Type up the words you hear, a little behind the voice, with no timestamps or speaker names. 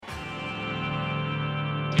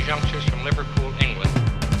These youngsters from Liverpool, England.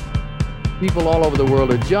 People all over the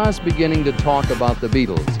world are just beginning to talk about the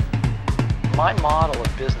Beatles. My model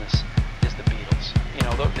of business is the Beatles. You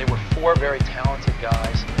know, they were four very talented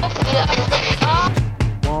guys.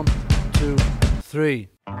 1, 2, 3.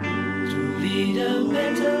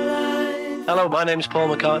 Hello, my name's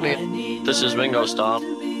Paul McCartney. This is Ringo Starr.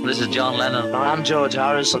 This is John Lennon. I'm George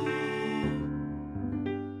Harrison.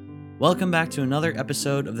 Welcome back to another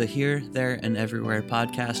episode of the Here, There, and Everywhere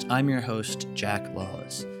podcast. I'm your host, Jack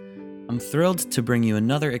Lawless. I'm thrilled to bring you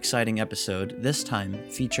another exciting episode, this time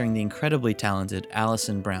featuring the incredibly talented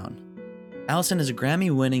Alison Brown. Alison is a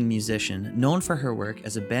Grammy-winning musician known for her work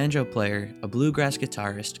as a banjo player, a bluegrass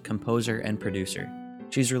guitarist, composer, and producer.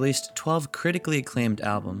 She's released 12 critically acclaimed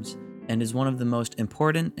albums and is one of the most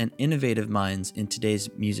important and innovative minds in today's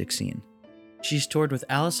music scene. She's toured with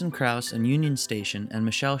Alison Krauss and Union Station and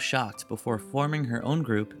Michelle Schacht before forming her own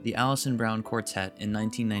group, the Alison Brown Quartet, in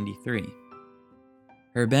 1993.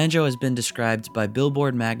 Her banjo has been described by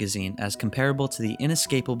Billboard magazine as comparable to the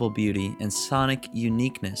inescapable beauty and sonic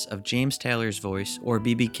uniqueness of James Taylor's voice or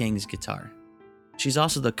B.B. King's guitar. She's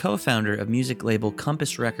also the co-founder of music label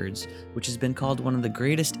Compass Records, which has been called one of the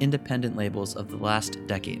greatest independent labels of the last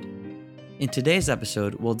decade. In today's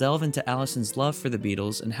episode, we'll delve into Alison's love for the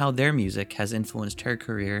Beatles and how their music has influenced her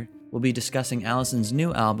career. We'll be discussing Alison's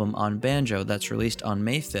new album on banjo that's released on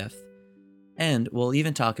May 5th, and we'll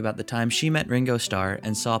even talk about the time she met Ringo Starr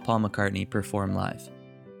and saw Paul McCartney perform live.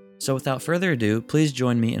 So without further ado, please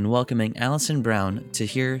join me in welcoming Alison Brown to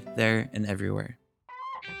Here, There, and Everywhere.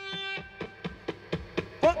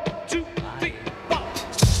 1, 2, 3, 4.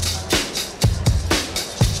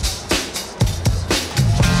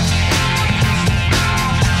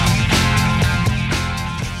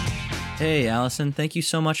 Hey, Alison, thank you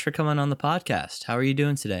so much for coming on the podcast. How are you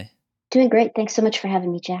doing today? Doing great. Thanks so much for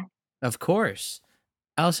having me, Jack. Of course.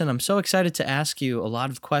 Alison, I'm so excited to ask you a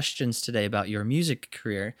lot of questions today about your music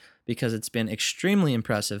career because it's been extremely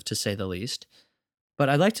impressive, to say the least. But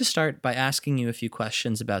I'd like to start by asking you a few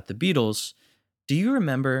questions about the Beatles. Do you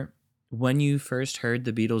remember when you first heard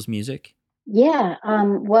the Beatles' music? Yeah.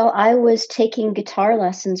 Well, I was taking guitar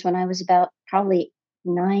lessons when I was about probably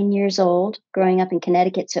 9 years old, growing up in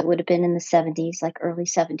Connecticut. So it would have been in the 70s, like early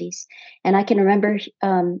 70s. And I can remember,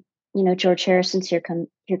 George Harrison's Here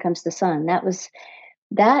Comes the Sun. That was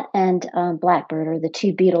that and Blackbird are the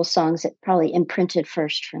two Beatles songs that probably imprinted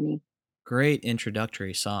first for me. Great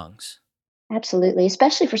introductory songs. Absolutely.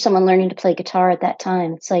 Especially for someone learning to play guitar at that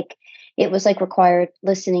time. It was like required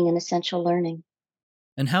listening and essential learning.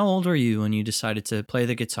 And how old were you when you decided to play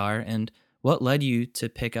the guitar, and what led you to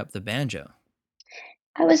pick up the banjo?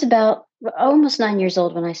 I was about almost 9 years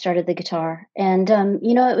old when I started the guitar. And,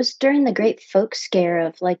 it was during the great folk scare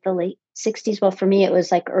of like the late 60s. Well, for me, it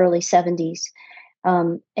was like early 70s.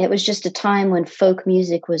 It was just a time when folk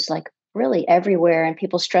music was like really everywhere and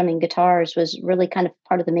people strumming guitars was really kind of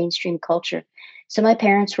part of the mainstream culture. So my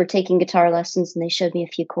parents were taking guitar lessons and they showed me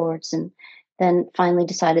a few chords and then finally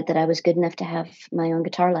decided that I was good enough to have my own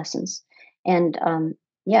guitar lessons. And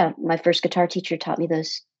my first guitar teacher taught me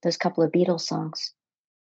those couple of Beatles songs.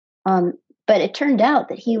 But it turned out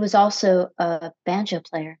that he was also a banjo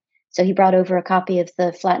player. So he brought over a copy of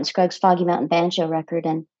the Flatt and Scruggs Foggy Mountain Banjo record,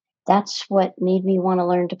 and that's what made me want to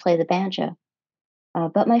learn to play the banjo.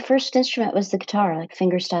 But my first instrument was the guitar, like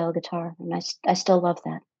fingerstyle guitar, and I still love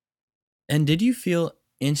that. And did you feel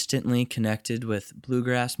instantly connected with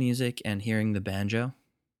bluegrass music and hearing the banjo?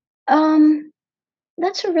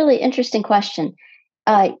 That's a really interesting question.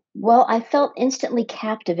 Well, I felt instantly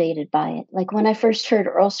captivated by it. Like when I first heard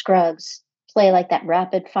Earl Scruggs play like that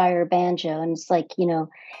rapid fire banjo, and it's like,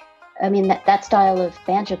 that style of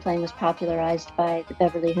banjo playing was popularized by the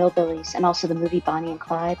Beverly Hillbillies and also the movie Bonnie and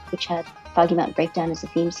Clyde, which had Foggy Mountain Breakdown as a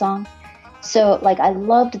theme song. So like I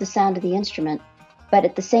loved the sound of the instrument, but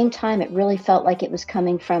at the same time, it really felt like it was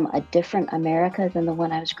coming from a different America than the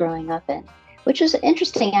one I was growing up in, which was an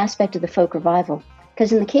interesting aspect of the folk revival.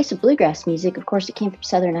 Because in the case of bluegrass music, of course, it came from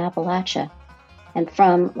Southern Appalachia and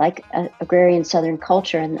from like agrarian Southern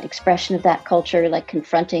culture and the expression of that culture, like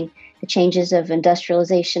confronting the changes of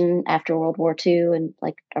industrialization after World War II and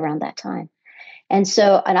like around that time. And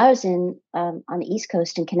I was on the East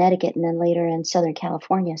Coast in Connecticut and then later in Southern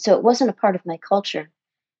California. So it wasn't a part of my culture.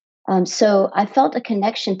 So I felt a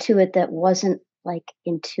connection to it that wasn't like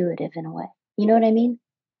intuitive in a way. You know what I mean?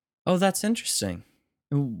 Oh, that's interesting.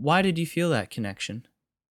 Why did you feel that connection?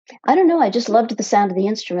 I don't know. I just loved the sound of the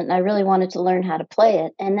instrument and I really wanted to learn how to play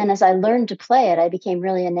it. And then as I learned to play it, I became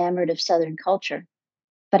really enamored of Southern culture.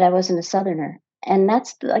 But I wasn't a Southerner. And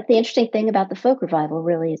that's like the interesting thing about the folk revival,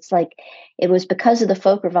 really. It's like it was because of the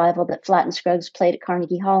folk revival that Flatt and Scruggs played at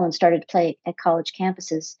Carnegie Hall and started to play at college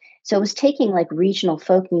campuses. So it was taking like regional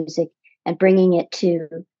folk music and bringing it to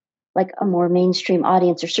like a more mainstream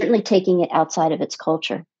audience, or certainly taking it outside of its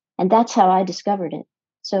culture. And that's how I discovered it.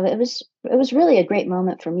 So it was really a great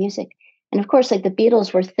moment for music. And of course, like the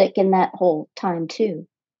Beatles were thick in that whole time too.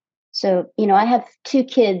 So, I have two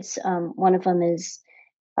kids. One of them is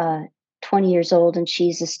uh, 20 years old, and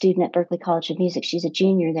she's a student at Berklee College of Music. She's a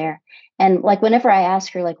junior there. And like whenever I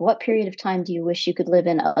ask her, like, what period of time do you wish you could live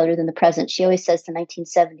in other than the present? She always says the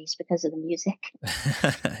 1970s because of the music.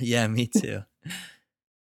 Yeah, me too.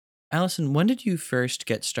 Allison, when did you first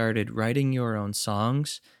get started writing your own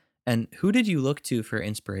songs, and who did you look to for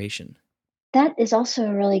inspiration? That is also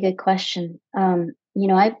a really good question.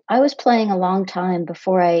 I was playing a long time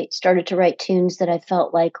before I started to write tunes that I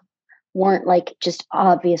felt like weren't like just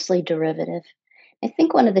obviously derivative. I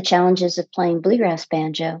think one of the challenges of playing bluegrass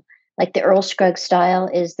banjo, like the Earl Scruggs style,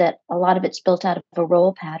 is that a lot of it's built out of a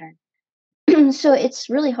roll pattern. So it's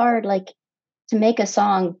really hard, like, to make a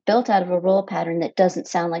song built out of a roll pattern that doesn't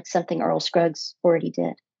sound like something Earl Scruggs already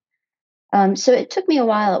did. So it took me a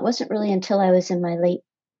while. It wasn't really until I was in my late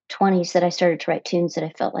 20s that I started to write tunes that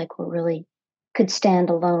I felt like were really could stand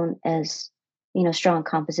alone as, strong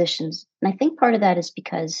compositions. And I think part of that is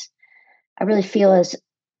because I really feel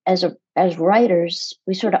as writers,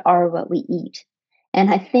 we sort of are what we eat. And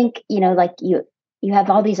I think, like you have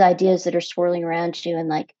all these ideas that are swirling around you and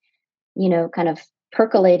like, kind of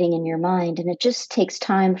percolating in your mind. And it just takes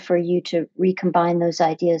time for you to recombine those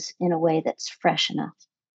ideas in a way that's fresh enough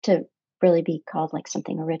to really be called like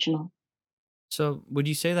something original. So, would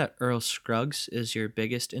you say that Earl Scruggs is your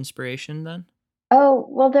biggest inspiration then? Oh,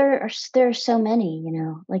 well, there are so many,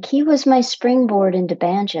 like he was my springboard into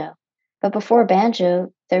banjo. But before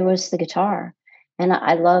banjo, there was the guitar. And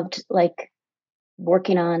I loved like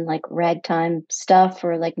working on like ragtime stuff,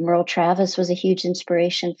 or like Merle Travis was a huge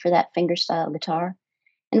inspiration for that fingerstyle guitar.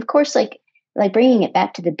 And of course, like bringing it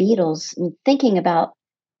back to the Beatles and thinking about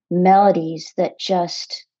melodies that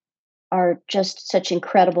just are just such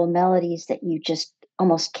incredible melodies that you just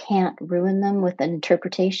almost can't ruin them with an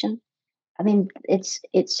interpretation. I mean, it's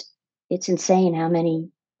insane how many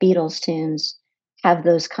Beatles tunes have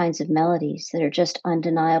those kinds of melodies that are just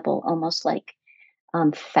undeniable, almost like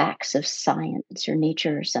facts of science or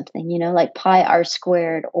nature or something. Like pi r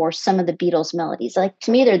squared, or some of the Beatles melodies. Like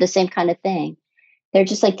to me, they're the same kind of thing. They're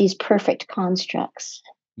just like these perfect constructs.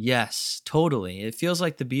 Yes, totally. It feels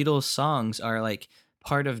like the Beatles songs are like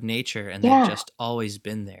part of nature and they've Yeah, just always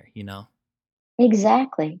been there, you know?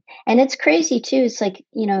 exactly. And it's crazy too. It's like,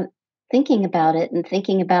 thinking about it and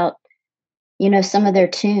thinking about, some of their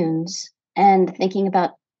tunes, and thinking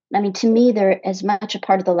about, I mean, to me, they're as much a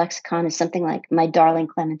part of the lexicon as something like My Darling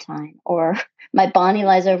Clementine, or My Bonnie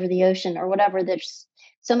Lies Over the Ocean, or whatever. There's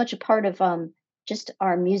so much a part of just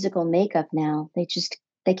our musical makeup now.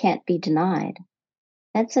 They can't be denied.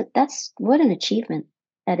 That's what an achievement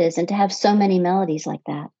that is, and to have so many melodies like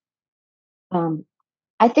that. Um,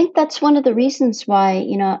 I think that's one of the reasons why,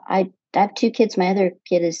 I have two kids. My other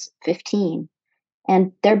kid is 15,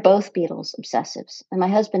 and they're both Beatles obsessives. And my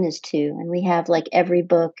husband is too. And we have like every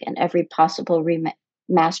book and every possible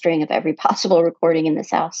remastering of every possible recording in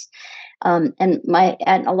this house. And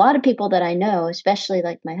a lot of people that I know, especially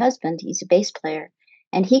like my husband, he's a bass player,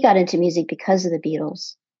 and he got into music because of the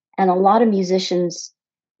Beatles. And a lot of musicians,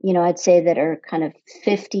 I'd say that are kind of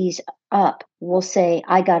 50s up will say,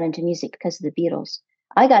 I got into music because of the Beatles.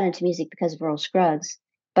 I got into music because of Earl Scruggs.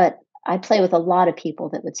 But I play with a lot of people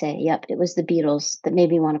that would say, yep, it was the Beatles that made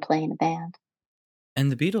me want to play in a band.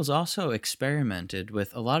 And the Beatles also experimented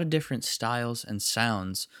with a lot of different styles and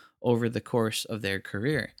sounds over the course of their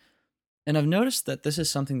career. And I've noticed that this is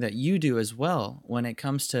something that you do as well when it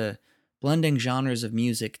comes to blending genres of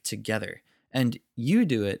music together. And you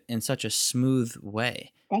do it in such a smooth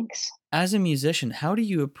way. Thanks. As a musician, how do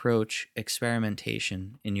you approach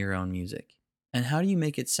experimentation in your own music? And how do you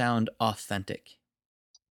make it sound authentic?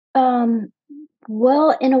 Um,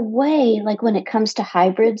 well, in a way, like when it comes to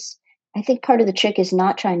hybrids, I think part of the trick is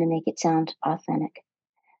not trying to make it sound authentic.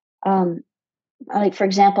 Um, like for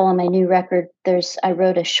example, on my new record, I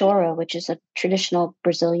wrote a choro, which is a traditional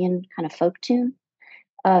Brazilian kind of folk tune,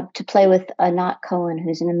 to play with Anat Cohen,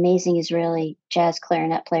 who's an amazing Israeli jazz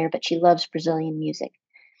clarinet player, but she loves Brazilian music.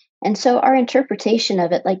 And so our interpretation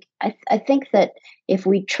of it, like I think that if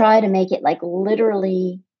we try to make it like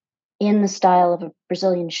literally in the style of a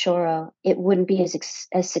Brazilian choro, it wouldn't be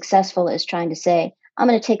as successful as trying to say, I'm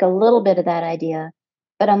going to take a little bit of that idea,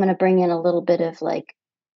 but I'm going to bring in a little bit of like,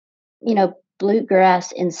 you know,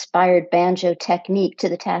 bluegrass inspired banjo technique to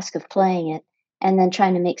the task of playing it and then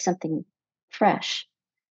trying to make something fresh.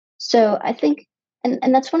 So I think,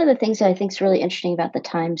 and that's one of the things that I think is really interesting about the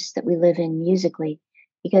times that we live in musically,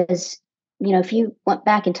 because, if you went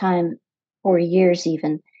back in time 40 years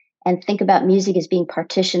even and think about music as being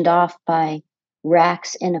partitioned off by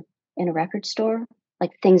racks in a record store,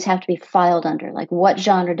 like things have to be filed under, like what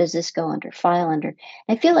genre does this go under, file under.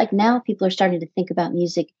 I feel like now people are starting to think about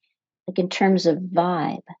music like in terms of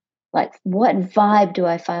vibe, like what vibe do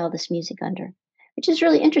I file this music under, which is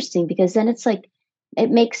really interesting because then it's like it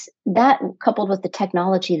makes that coupled with the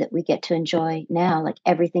technology that we get to enjoy now, like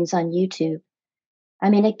everything's on YouTube. I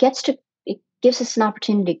mean, it gives us an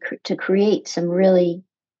opportunity to create some really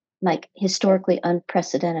like historically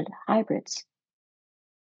unprecedented hybrids.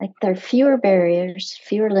 Like there are fewer barriers,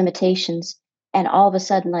 fewer limitations, and all of a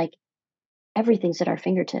sudden, like everything's at our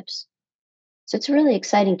fingertips. So it's a really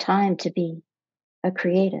exciting time to be a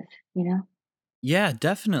creative, you know? Yeah,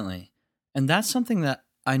 definitely. And that's something that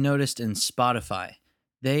I noticed in Spotify.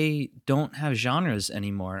 They don't have genres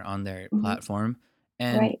anymore on their Mhm. platform,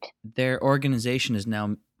 and Right. their organization is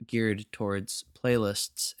now geared towards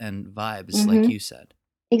playlists and vibes, like Hmm. you said.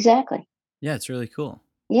 Exactly. Yeah, it's really cool.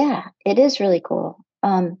 Yeah, it is really cool.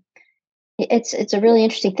 It's a really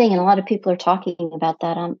interesting thing, and a lot of people are talking about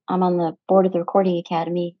that. I'm on the board of the Recording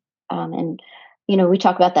Academy, and we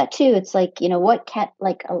talk about that too. It's like what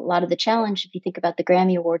like a lot of the challenge, if you think about the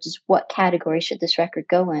Grammy Awards, is what category should this record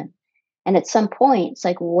go in? And at some point, it's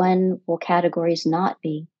like when will categories not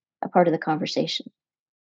be a part of the conversation?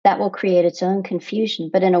 That will create its own confusion,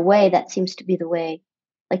 but in a way, that seems to be the way,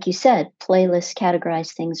 like you said, playlists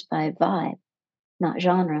categorize things by vibe, not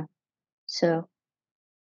genre. So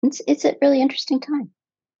it's a really interesting time.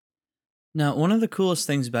 Now, one of the coolest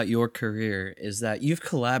things about your career is that you've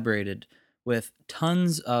collaborated with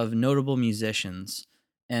tons of notable musicians,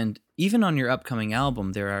 and even on your upcoming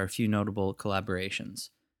album, there are a few notable collaborations.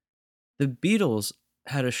 The Beatles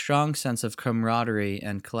had a strong sense of camaraderie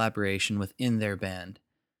and collaboration within their band.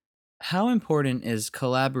 How important is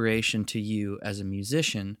collaboration to you as a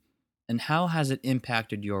musician, and how has it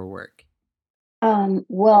impacted your work?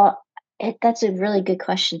 Well, that's a really good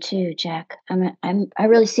question too, Jack. I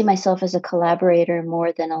really see myself as a collaborator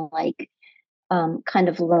more than a like kind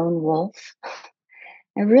of lone wolf.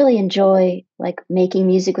 I really enjoy like making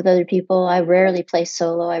music with other people. I rarely play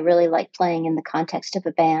solo. I really like playing in the context of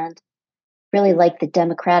a band. Really like the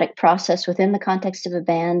democratic process within the context of a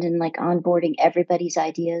band and like onboarding everybody's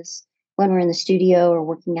ideas when we're in the studio or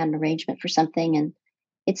working on an arrangement for something. And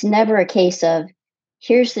it's never a case of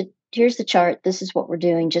here's the chart, this is what we're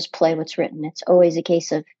doing, just play what's written. It's always a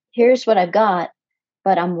case of here's what I've got,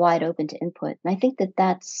 but I'm wide open to input. And I think that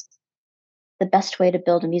that's the best way to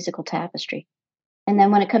build a musical tapestry. And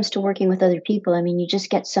then when it comes to working with other people, I mean, you just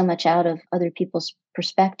get so much out of other people's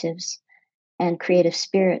perspectives and creative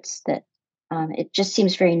spirits that it just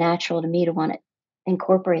seems very natural to me to want to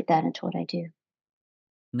incorporate that into what I do.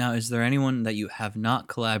 Now, is there anyone that you have not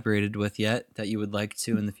collaborated with yet that you would like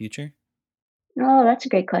to in the future? Oh, that's a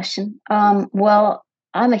great question. Well,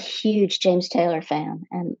 I'm a huge James Taylor fan,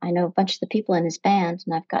 and I know a bunch of the people in his band,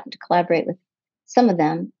 and I've gotten to collaborate with some of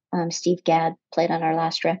them. Steve Gadd played on our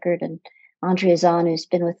last record, and Andrea Zahn, who's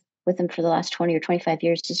been with him for the last 20 or 25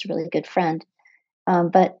 years, is a really good friend.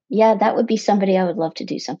 But yeah, that would be somebody I would love to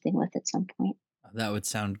do something with at some point. That would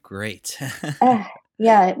sound great.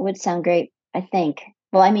 Yeah, it would sound great, I think.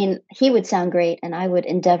 Well, I mean, he would sound great, and I would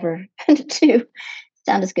endeavor to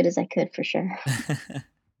sound as good as I could for sure.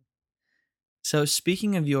 So,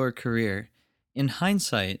 speaking of your career, in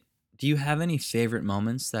hindsight, do you have any favorite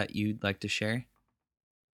moments that you'd like to share?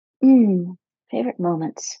 Mm, favorite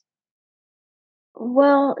moments.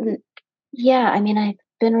 Well, yeah, I mean, I've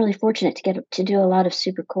been really fortunate to get to do a lot of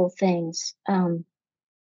super cool things.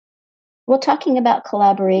 Well, talking about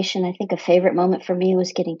collaboration, I think a favorite moment for me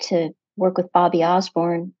was getting to work with Bobby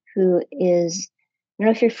Osborne, who is, I don't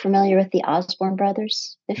know if you're familiar with the Osborne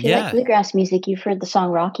brothers. If you like Yeah, bluegrass music, you've heard the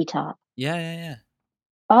song Rocky Top. yeah.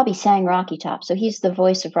 Bobby sang Rocky Top, so he's the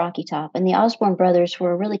voice of Rocky Top. And the Osborne brothers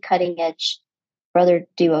were a really cutting edge brother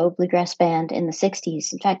duo bluegrass band in the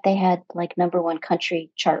 60s. In fact, they had like number one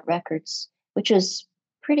country chart records, which was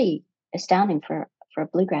pretty astounding for a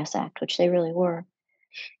bluegrass act, which they really were.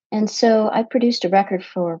 And so I produced a record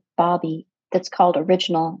for Bobby that's called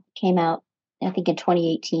Original, came out, I think, in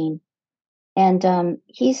 2018. And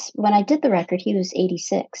when I did the record, he was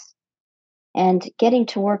 86. And getting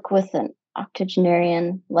to work with an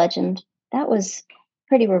octogenarian legend, that was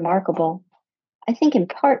pretty remarkable. I think in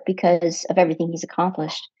part because of everything he's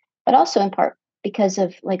accomplished, but also in part because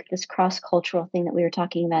of like this cross cultural thing that we were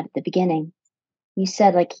talking about at the beginning. you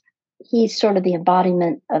said, like, he's sort of the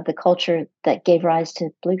embodiment of the culture that gave rise to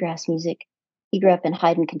bluegrass music. He grew up in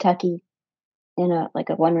Hyden, Kentucky, in a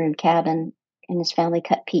one-room cabin, and his family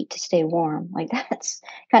cut peat to stay warm. Like, that's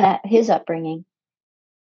kinda his upbringing,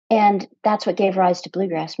 and that's what gave rise to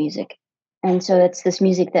bluegrass music. And so it's this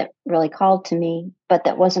music that really called to me, but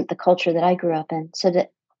that wasn't the culture that I grew up in. So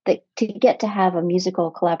that to get to have a musical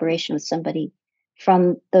collaboration with somebody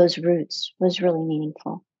from those roots was really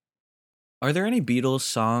meaningful. Are there any Beatles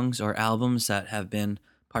songs or albums that have been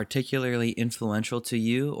particularly influential to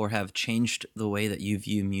you or have changed the way that you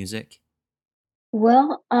view music?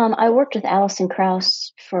 Well, I worked with Alison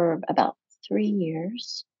Krauss for about 3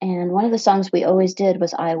 years, and one of the songs we always did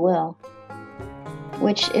was "I Will,"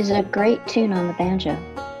 which is a great tune on the banjo.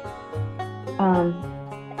 Um,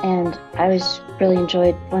 and I was really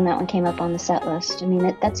enjoyed when that one came up on the set list. I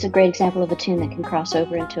mean, that's a great example of a tune that can cross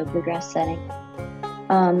over into a bluegrass setting.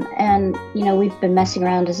 And we've been messing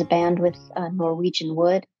around as a band with Norwegian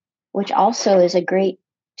Wood, which also is a great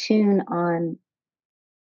tune on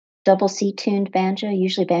double C tuned banjo.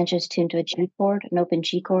 Usually, banjo is tuned to a G chord, an open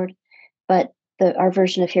G chord, but our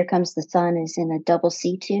version of "Here Comes the Sun" is in a double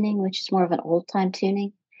C tuning, which is more of an old time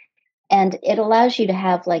tuning, and it allows you to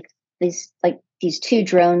have these two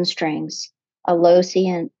drone strings, a low C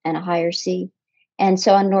and a higher C. And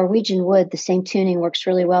so on Norwegian Wood, the same tuning works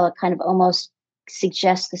really well. It kind of almost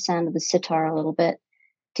suggests the sound of the sitar a little bit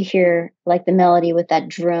to hear like the melody with the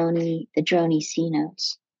drony C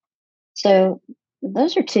notes. So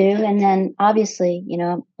those are two. And then obviously,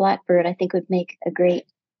 Blackbird I think would make a great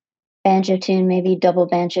banjo tune, maybe double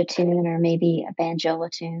banjo tune or maybe a banjola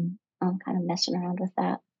tune. I'm kind of messing around with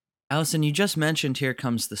that. Allison, you just mentioned Here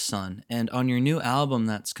Comes the Sun, and on your new album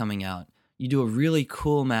that's coming out, you do a really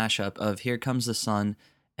cool mashup of Here Comes the Sun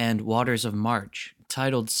and Waters of March,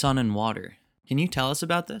 titled Sun and Water. Can you tell us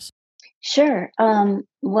about this? Sure.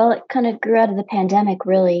 Well, it kind of grew out of the pandemic,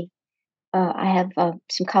 really. I have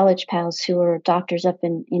some college pals who were doctors up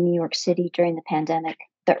in New York City during the pandemic,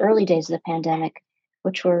 the early days of the pandemic,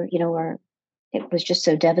 which where it was just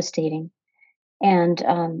so devastating. And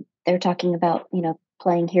they were talking about,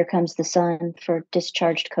 playing Here Comes the Sun for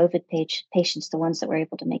discharged COVID patients, the ones that were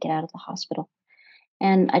able to make it out of the hospital.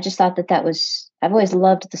 And I just thought I've always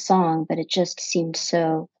loved the song, but it just seemed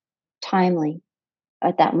so timely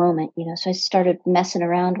at that moment. So I started messing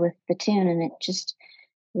around with the tune and it just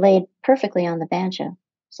laid perfectly on the banjo.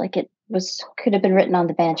 It's like could have been written on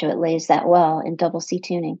the banjo. It lays that well in double C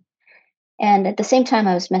tuning. And at the same time,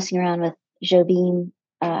 I was messing around with Jobim.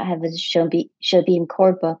 I have this Jobim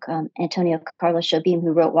chord book, Antonio Carlos Jobim,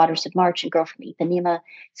 who wrote Waters of March and Girl from Ipanema.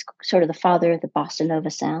 It's sort of the father of the bossa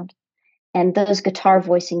nova sound. And those guitar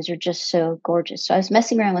voicings are just so gorgeous. So I was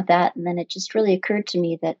messing around with that. And then it just really occurred to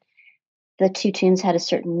me that the two tunes had a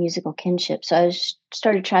certain musical kinship. So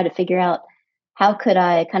started trying to figure out how could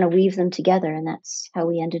I kind of weave them together. And that's how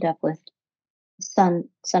we ended up with sun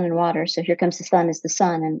and water. So Here Comes the Sun is the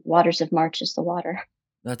sun and Waters of March is the water.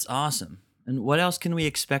 That's awesome. And what else can we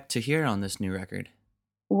expect to hear on this new record?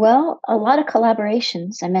 Well, a lot of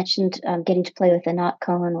collaborations. I mentioned getting to play with Anat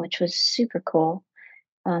Cohen, which was super cool.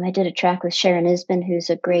 I did a track with Sharon Isbin, who's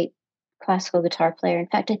a great classical guitar player. In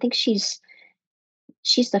fact, I think she's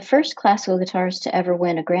the first classical guitarist to ever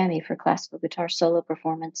win a Grammy for classical guitar solo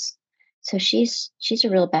performance. So she's a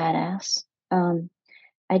real badass.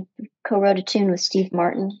 I co-wrote a tune with Steve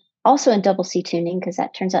Martin, also in double C tuning, because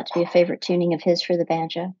that turns out to be a favorite tuning of his for the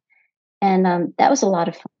banjo. And that was a lot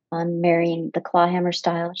of fun, marrying the clawhammer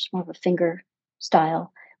style, which is more of a finger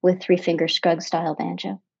style, with three-finger Scruggs style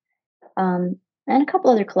banjo. And a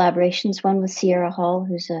couple other collaborations, one with Sierra Hall,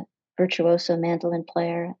 who's a virtuoso mandolin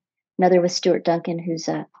player, another with Stuart Duncan, who's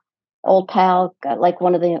a old pal, like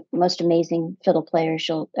one of the most amazing fiddle players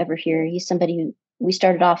you'll ever hear. He's somebody who we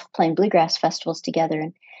started off playing bluegrass festivals together,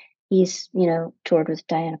 and he's toured with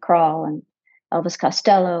Diana Krall and Elvis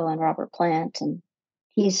Costello and Robert Plant, and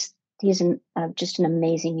he's just an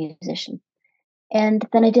amazing musician. And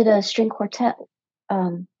then I did a string quartet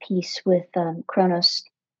piece with Kronos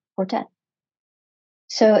Quartet.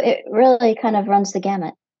 So it really kind of runs the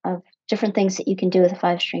gamut of different things that you can do with a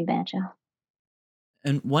five-string banjo.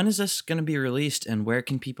 And when is this going to be released and where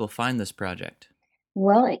can people find this project?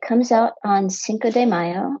 Well, it comes out on Cinco de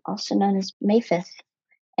Mayo, also known as May 5th.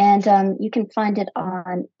 And you can find it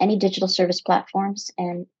on any digital service platforms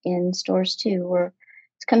and in stores too.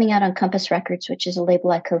 It's coming out on Compass Records, which is a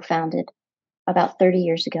label I co-founded about 30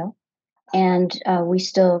 years ago. And we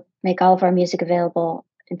still make all of our music available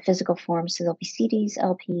in physical form. So there'll be CDs,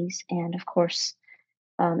 LPs, and of course,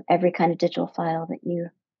 every kind of digital file that you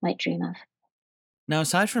might dream of. Now,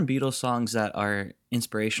 aside from Beatles songs that are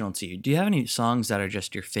inspirational to you, do you have any songs that are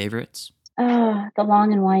just your favorites? The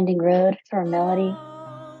Long and Winding Road for a melody,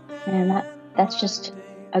 man, that's just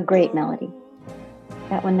a great melody.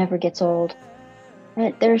 That one never gets old.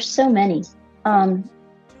 There's so many. Um,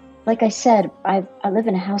 like I said, I live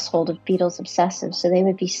in a household of Beatles obsessives, so they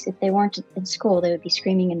would be, if they weren't in school, they would be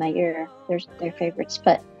screaming in my ear their favorites.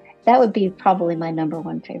 But that would be probably my number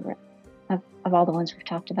one favorite of all the ones we've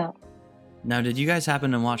talked about. Now, did you guys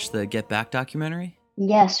happen to watch the Get Back documentary?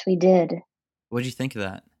 Yes, we did. What'd you think of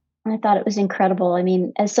that? I thought it was incredible. I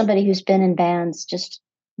mean, as somebody who's been in bands, just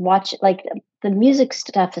watch like the music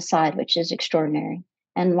stuff aside, which is extraordinary,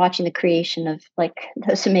 and watching the creation of like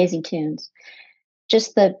those amazing tunes.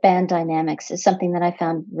 Just the band dynamics is something that I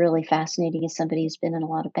found really fascinating as somebody who's been in a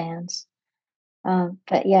lot of bands.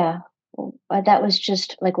 But yeah, that was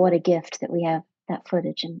just like what a gift that we have that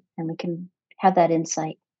footage and we can have that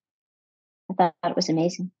insight. I thought it was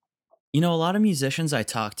amazing. You know, a lot of musicians I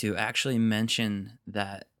talk to actually mention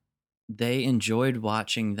that they enjoyed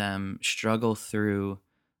watching them struggle through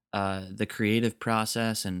the creative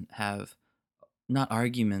process and have not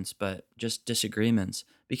arguments, but just disagreements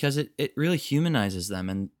because it really humanizes them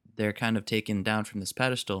and they're kind of taken down from this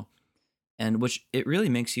pedestal and which it really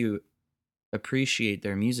makes you appreciate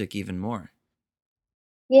their music even more.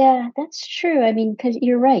 Yeah, that's true. I mean, because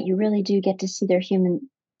you're right, you really do get to see their human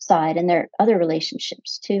side and their other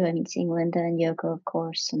relationships too. I mean, seeing Linda and Yoko, of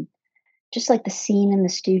course, and just like the scene in the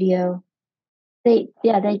studio. They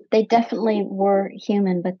definitely were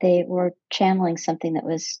human, but they were channeling something that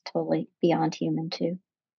was totally beyond human too.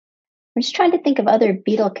 I'm just trying to think of other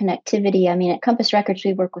Beatle connectivity. I mean, at Compass Records,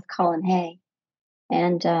 we work with Colin Hay,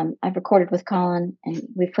 and I've recorded with Colin, and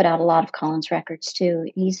we've put out a lot of Colin's records too.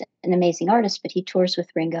 He's an amazing artist, but he tours with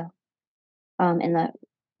Ringo in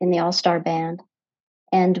the All Star Band,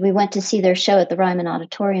 and we went to see their show at the Ryman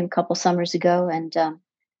Auditorium a couple summers ago, and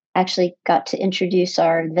actually got to introduce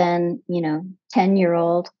our then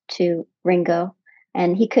 10-year-old to Ringo,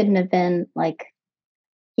 and he couldn't have been like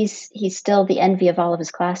he's still the envy of all of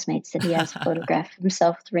his classmates that he has a photograph of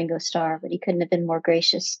himself with Ringo Starr, but he couldn't have been more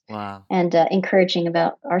gracious Wow. and encouraging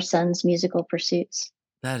about our son's musical pursuits.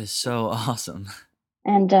 That is so awesome.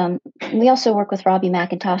 And we also work with Robbie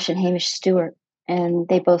McIntosh and Hamish Stewart, and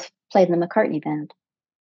they both played in the McCartney band.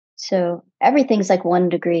 So everything's like 1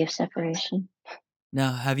 degree of separation.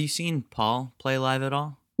 Now, have you seen Paul play live at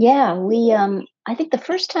all? Yeah, we I think the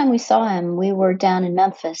first time we saw him, we were down in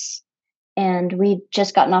Memphis, and we'd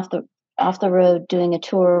just gotten off the road doing a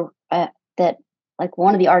tour that like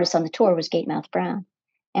one of the artists on the tour was Gatemouth Brown,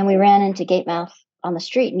 and we ran into Gatemouth on the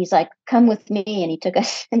street, and he's like, "Come with me," and he took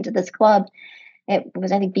us into this club. It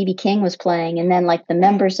was, I think, BB King was playing, and then like the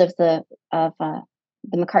members of the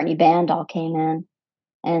McCartney band all came in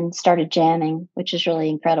and started jamming, which is really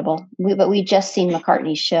incredible. But we'd just seen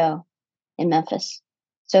McCartney's show in Memphis.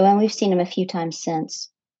 So, and we've seen him a few times since.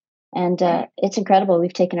 And it's incredible.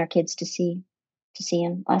 We've taken our kids to see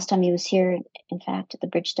him. Last time he was here, in fact, at the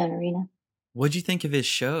Bridgestone Arena. What'd you think of his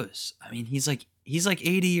shows? I mean, he's like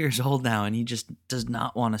 80 years old now and he just does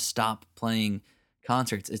not want to stop playing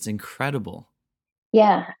concerts. It's incredible.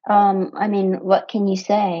 Yeah. I mean, what can you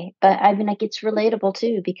say? But I mean, like, it's relatable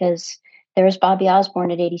too, because there was Bobby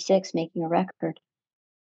Osborne at 86 making a record.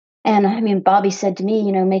 And I mean, Bobby said to me,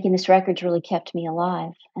 making this record's really kept me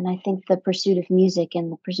alive. And I think the pursuit of music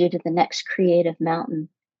and the pursuit of the next creative mountain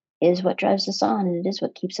is what drives us on. And it is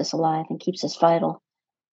what keeps us alive and keeps us vital.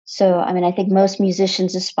 So, I mean, I think most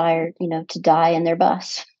musicians aspire, to die in their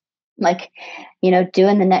bus, like,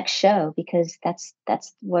 doing the next show, because that's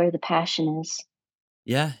where the passion is.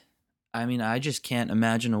 Yeah. I mean, I just can't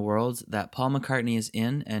imagine a world that Paul McCartney is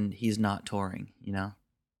in and he's not touring,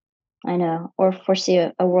 I know, or foresee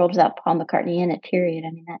a world without Paul McCartney in it, period. I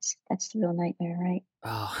mean, that's the real nightmare, right?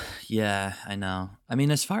 Oh, yeah, I know. I mean,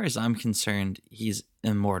 as far as I'm concerned, he's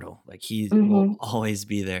immortal. Like, he Hmm. will always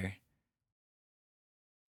be there.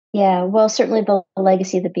 Yeah, well, certainly the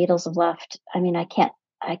legacy the Beatles have left. I mean,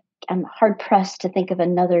 I'm hard pressed to think of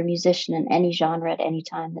another musician in any genre at any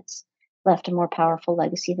time that's left a more powerful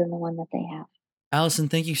legacy than the one that they have. Allison,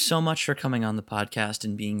 thank you so much for coming on the podcast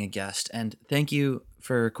and being a guest. And thank you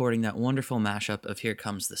for recording that wonderful mashup of Here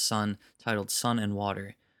Comes the Sun, titled Sun and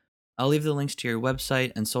Water. I'll leave the links to your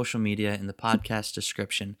website and social media in the podcast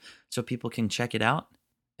description so people can check it out.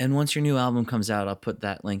 And once your new album comes out, I'll put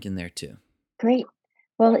that link in there too. Great.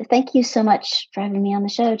 Well, thank you so much for having me on the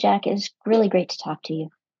show, Jack. It was really great to talk to you.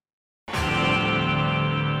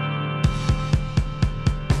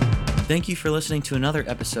 Thank you for listening to another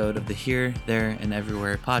episode of the Here, There, and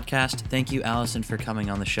Everywhere podcast. Thank you, Alison, for coming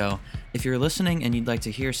on the show. If you're listening and you'd like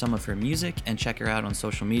to hear some of her music and check her out on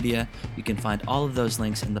social media, you can find all of those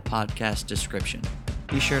links in the podcast description.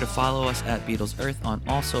 Be sure to follow us at Beatles Earth on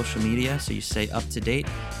all social media so you stay up to date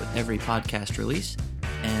with every podcast release.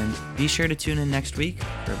 And be sure to tune in next week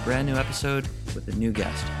for a brand new episode with a new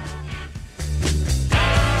guest.